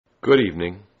Good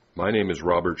evening. My name is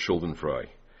Robert Schuldenfrei.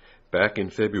 Back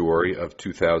in February of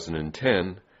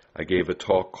 2010, I gave a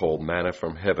talk called Manna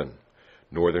from Heaven,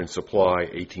 Northern Supply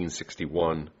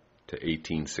 1861 to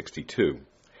 1862.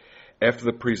 After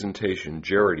the presentation,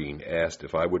 Geraldine asked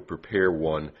if I would prepare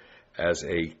one as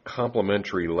a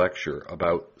complimentary lecture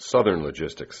about Southern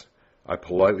logistics. I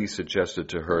politely suggested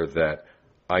to her that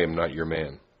I am not your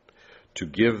man to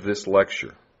give this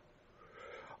lecture.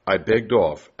 I begged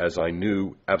off as I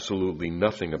knew absolutely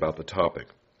nothing about the topic.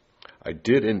 I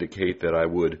did indicate that I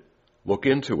would look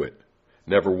into it,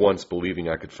 never once believing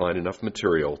I could find enough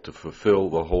material to fulfill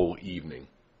the whole evening.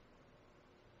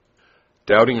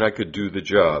 Doubting I could do the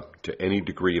job to any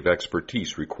degree of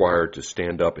expertise required to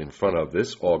stand up in front of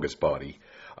this august body,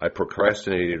 I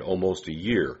procrastinated almost a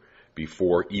year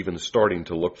before even starting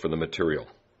to look for the material.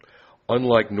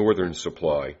 Unlike Northern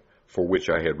Supply, for which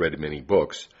I had read many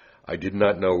books, I did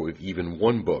not know of even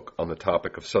one book on the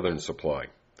topic of Southern Supply.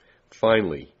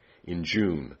 Finally, in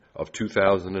June of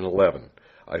 2011,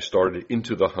 I started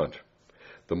into the hunt.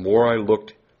 The more I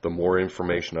looked, the more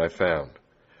information I found.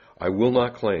 I will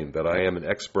not claim that I am an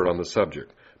expert on the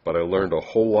subject, but I learned a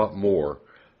whole lot more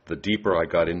the deeper I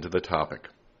got into the topic.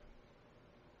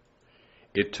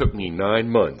 It took me 9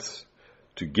 months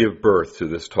to give birth to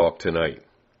this talk tonight.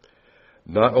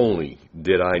 Not only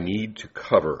did I need to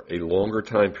cover a longer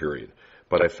time period,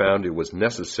 but I found it was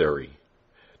necessary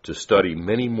to study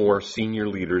many more senior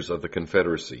leaders of the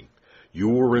Confederacy. You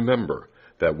will remember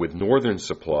that with Northern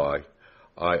Supply,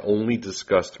 I only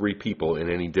discussed 3 people in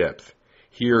any depth.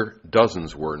 Here,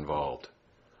 dozens were involved.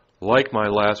 Like my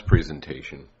last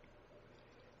presentation,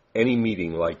 any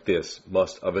meeting like this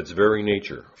must, of its very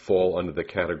nature, fall under the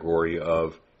category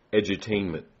of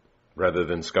edutainment rather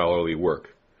than scholarly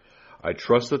work. I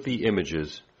trust that the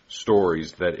images,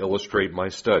 stories that illustrate my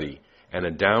study, and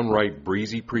a downright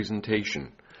breezy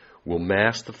presentation will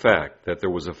mask the fact that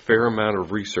there was a fair amount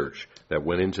of research that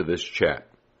went into this chat.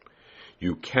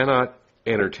 You cannot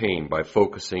entertain by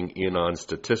focusing in on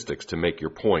statistics to make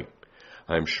your point.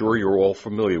 I'm sure you're all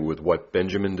familiar with what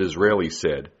Benjamin Disraeli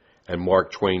said and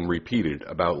Mark Twain repeated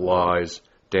about lies,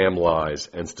 damn lies,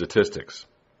 and statistics.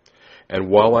 And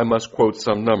while I must quote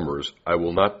some numbers, I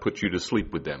will not put you to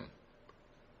sleep with them.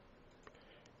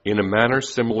 In a manner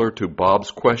similar to Bob's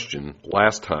question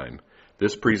last time,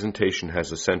 this presentation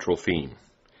has a central theme.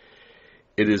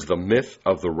 It is the myth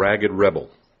of the ragged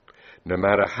rebel. No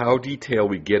matter how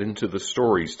detailed we get into the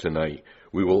stories tonight,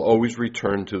 we will always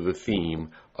return to the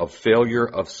theme of failure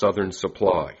of Southern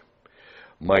Supply.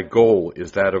 My goal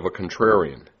is that of a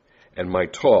contrarian, and my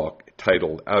talk,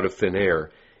 titled Out of Thin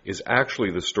Air, is actually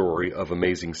the story of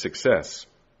amazing success.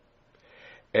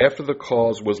 After the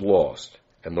cause was lost,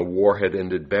 and the war had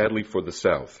ended badly for the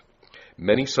South,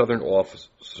 many Southern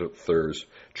officers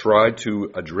tried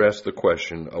to address the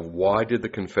question of why did the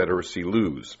Confederacy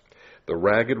lose. The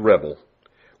ragged rebel,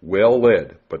 well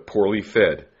led but poorly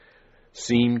fed,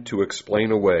 seemed to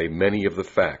explain away many of the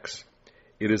facts.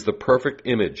 It is the perfect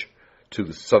image to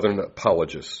the Southern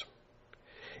apologists.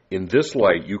 In this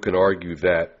light, you can argue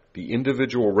that the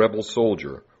individual rebel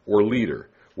soldier or leader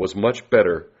was much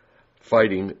better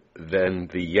fighting than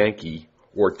the Yankee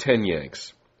or 10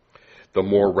 Yanks. The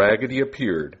more ragged he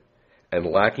appeared and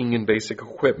lacking in basic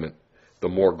equipment, the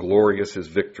more glorious his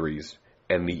victories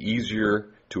and the easier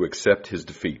to accept his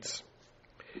defeats.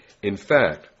 In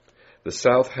fact, the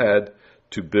South had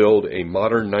to build a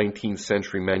modern 19th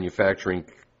century manufacturing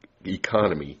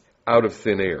economy out of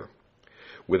thin air.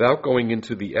 Without going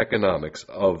into the economics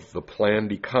of the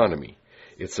planned economy,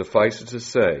 it suffices to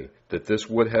say that this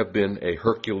would have been a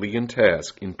Herculean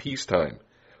task in peacetime,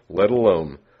 let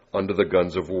alone under the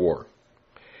guns of war.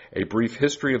 A brief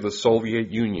history of the Soviet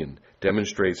Union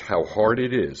demonstrates how hard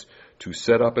it is to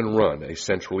set up and run a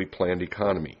centrally planned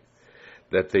economy.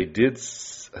 That they did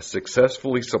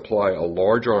successfully supply a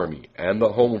large army and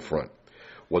the home front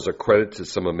was a credit to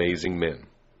some amazing men.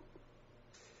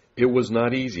 It was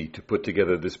not easy to put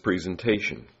together this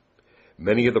presentation.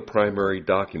 Many of the primary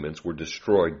documents were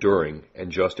destroyed during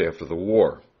and just after the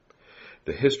war.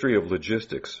 The history of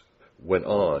logistics went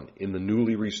on in the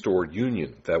newly restored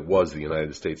Union that was the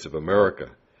United States of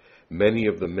America. Many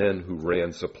of the men who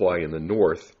ran supply in the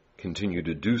North continued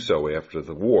to do so after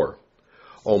the war.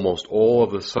 Almost all of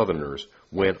the Southerners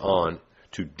went on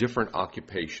to different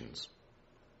occupations.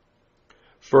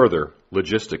 Further,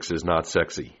 logistics is not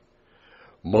sexy.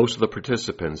 Most of the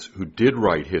participants who did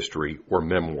write history or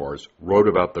memoirs wrote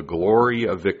about the glory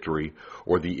of victory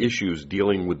or the issues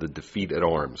dealing with the defeat at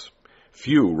arms.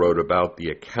 Few wrote about the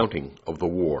accounting of the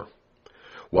war.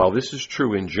 While this is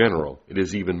true in general, it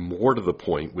is even more to the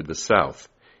point with the South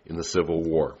in the Civil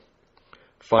War.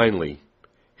 Finally,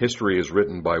 history is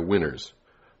written by winners,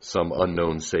 some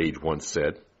unknown sage once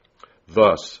said.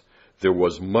 Thus, there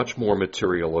was much more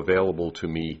material available to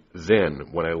me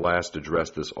then when I last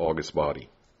addressed this august body.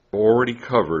 I already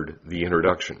covered the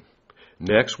introduction.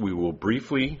 Next, we will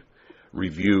briefly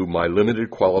review my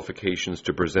limited qualifications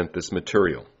to present this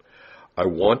material. I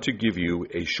want to give you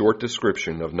a short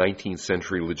description of 19th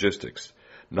century logistics,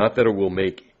 not that it will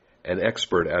make an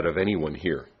expert out of anyone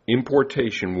here.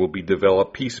 Importation will be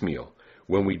developed piecemeal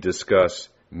when we discuss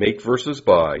make versus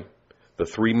buy, the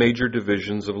three major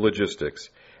divisions of logistics,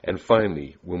 and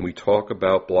finally, when we talk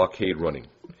about blockade running.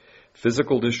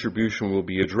 Physical distribution will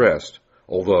be addressed,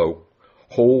 although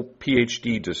whole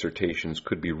PhD dissertations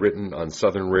could be written on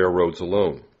Southern railroads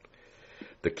alone.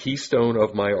 The keystone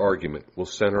of my argument will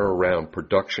center around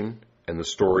production and the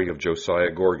story of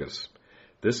Josiah Gorgas.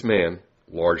 This man,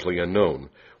 largely unknown,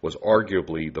 was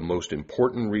arguably the most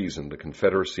important reason the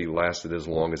Confederacy lasted as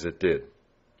long as it did.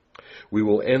 We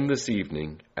will end this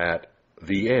evening at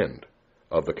the end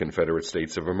of the Confederate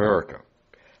States of America.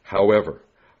 However,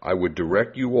 I would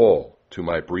direct you all to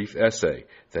my brief essay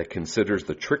that considers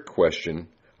the trick question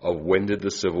of when did the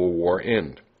Civil War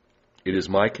end. It is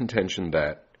my contention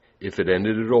that, if it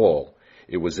ended at all,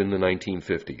 it was in the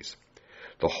 1950s.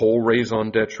 The whole raison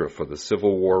d'etre for the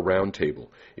Civil War Roundtable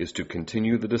is to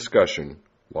continue the discussion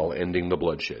while ending the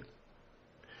bloodshed.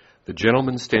 The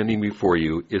gentleman standing before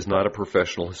you is not a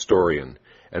professional historian,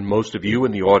 and most of you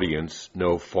in the audience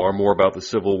know far more about the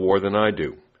Civil War than I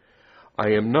do.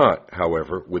 I am not,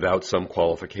 however, without some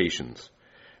qualifications.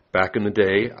 Back in the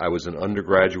day, I was an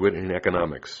undergraduate in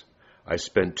economics. I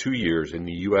spent 2 years in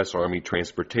the U.S. Army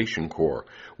Transportation Corps,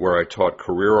 where I taught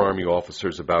career Army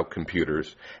officers about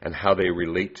computers and how they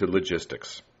relate to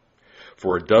logistics.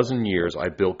 For a dozen years, I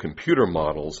built computer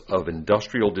models of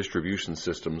industrial distribution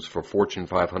systems for Fortune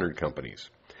 500 companies.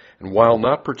 And while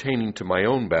not pertaining to my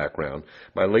own background,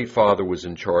 my late father was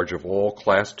in charge of all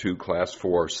Class II, Class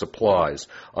IV supplies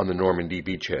on the Normandy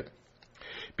beachhead.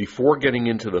 Before getting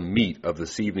into the meat of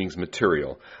this evening's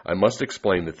material, I must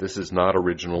explain that this is not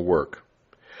original work.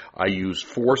 I use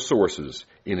 4 sources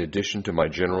in addition to my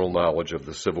general knowledge of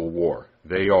the Civil War.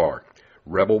 They are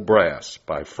Rebel Brass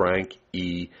by Frank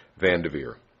E.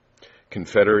 Vanderveer,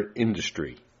 Confederate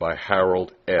Industry by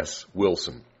Harold S.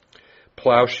 Wilson,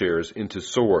 Plowshares into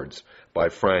Swords by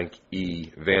Frank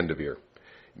E. Vanderveer,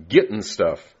 Gittin'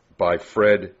 Stuff by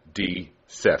Fred D.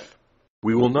 Seth.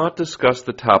 We will not discuss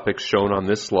the topics shown on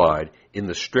this slide in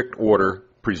the strict order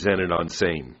presented on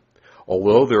same.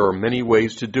 Although there are many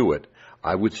ways to do it,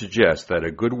 I would suggest that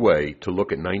a good way to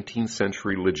look at 19th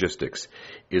century logistics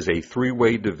is a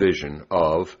 3-way division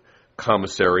of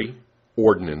commissary,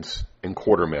 ordnance, and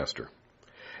quartermaster.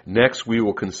 Next, we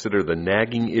will consider the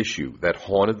nagging issue that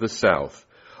haunted the South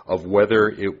of whether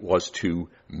it was to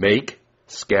make,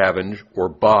 scavenge, or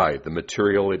buy the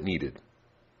material it needed.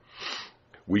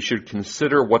 We should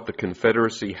consider what the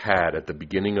Confederacy had at the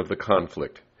beginning of the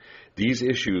conflict. These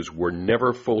issues were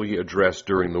never fully addressed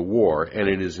during the war, and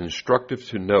it is instructive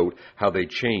to note how they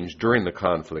changed during the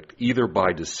conflict, either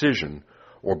by decision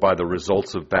or by the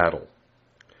results of battle.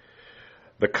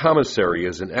 The commissary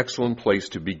is an excellent place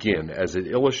to begin, as it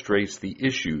illustrates the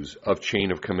issues of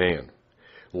chain of command.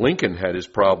 Lincoln had his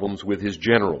problems with his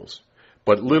generals,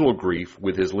 but little grief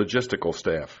with his logistical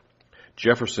staff.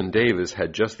 Jefferson Davis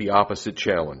had just the opposite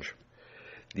challenge.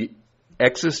 The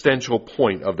existential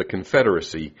point of the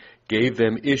Confederacy gave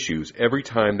them issues every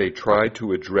time they tried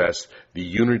to address the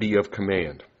unity of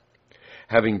command.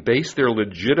 Having based their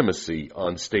legitimacy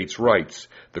on states' rights,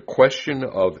 the question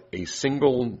of a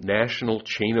single national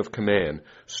chain of command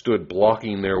stood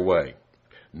blocking their way.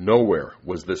 Nowhere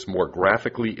was this more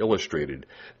graphically illustrated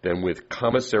than with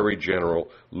Commissary General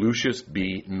Lucius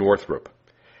B. Northrop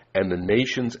and the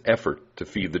nation's effort to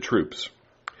feed the troops.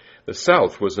 The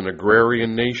South was an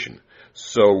agrarian nation,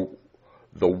 so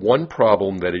the one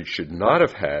problem that it should not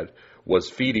have had was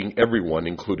feeding everyone,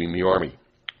 including the Army.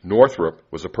 Northrop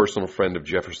was a personal friend of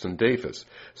Jefferson Davis,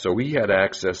 so he had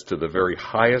access to the very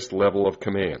highest level of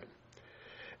command.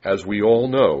 As we all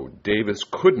know, Davis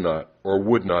could not or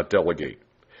would not delegate.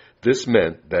 This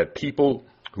meant that people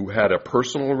who had a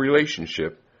personal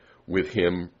relationship with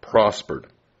him prospered.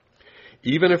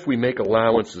 Even if we make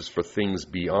allowances for things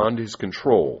beyond his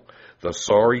control, the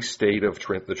sorry state of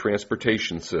the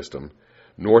transportation system,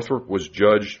 Northrop was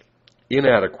judged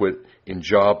inadequate in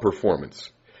job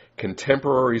performance.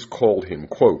 Contemporaries called him,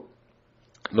 quote,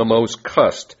 the most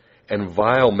cussed and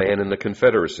vile man in the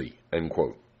Confederacy, end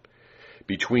quote.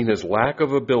 Between his lack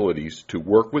of abilities to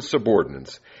work with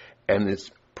subordinates and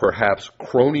his perhaps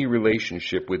crony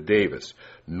relationship with Davis,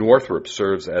 Northrop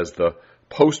serves as the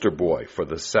poster boy for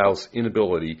the South's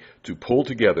inability to pull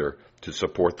together to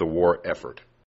support the war effort.